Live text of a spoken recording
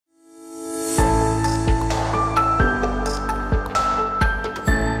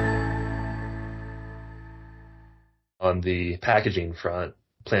on the packaging front,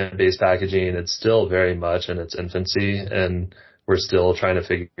 plant-based packaging, it's still very much in its infancy, and we're still trying to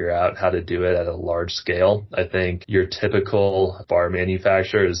figure out how to do it at a large scale. I think your typical bar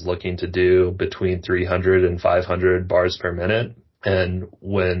manufacturer is looking to do between 300 and 500 bars per minute. And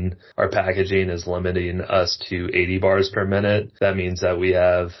when our packaging is limiting us to 80 bars per minute, that means that we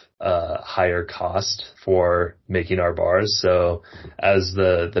have a higher cost for making our bars. So as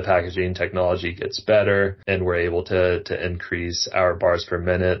the packaging technology gets better and we're able to increase our bars per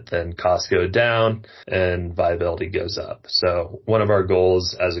minute, then costs go down and viability goes up. So one of our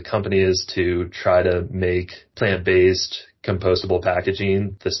goals as a company is to try to make plant-based compostable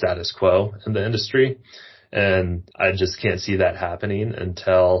packaging the status quo in the industry. And I just can't see that happening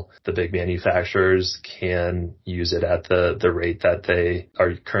until the big manufacturers can use it at the rate that they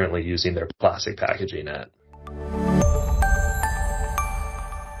are currently using their plastic packaging at.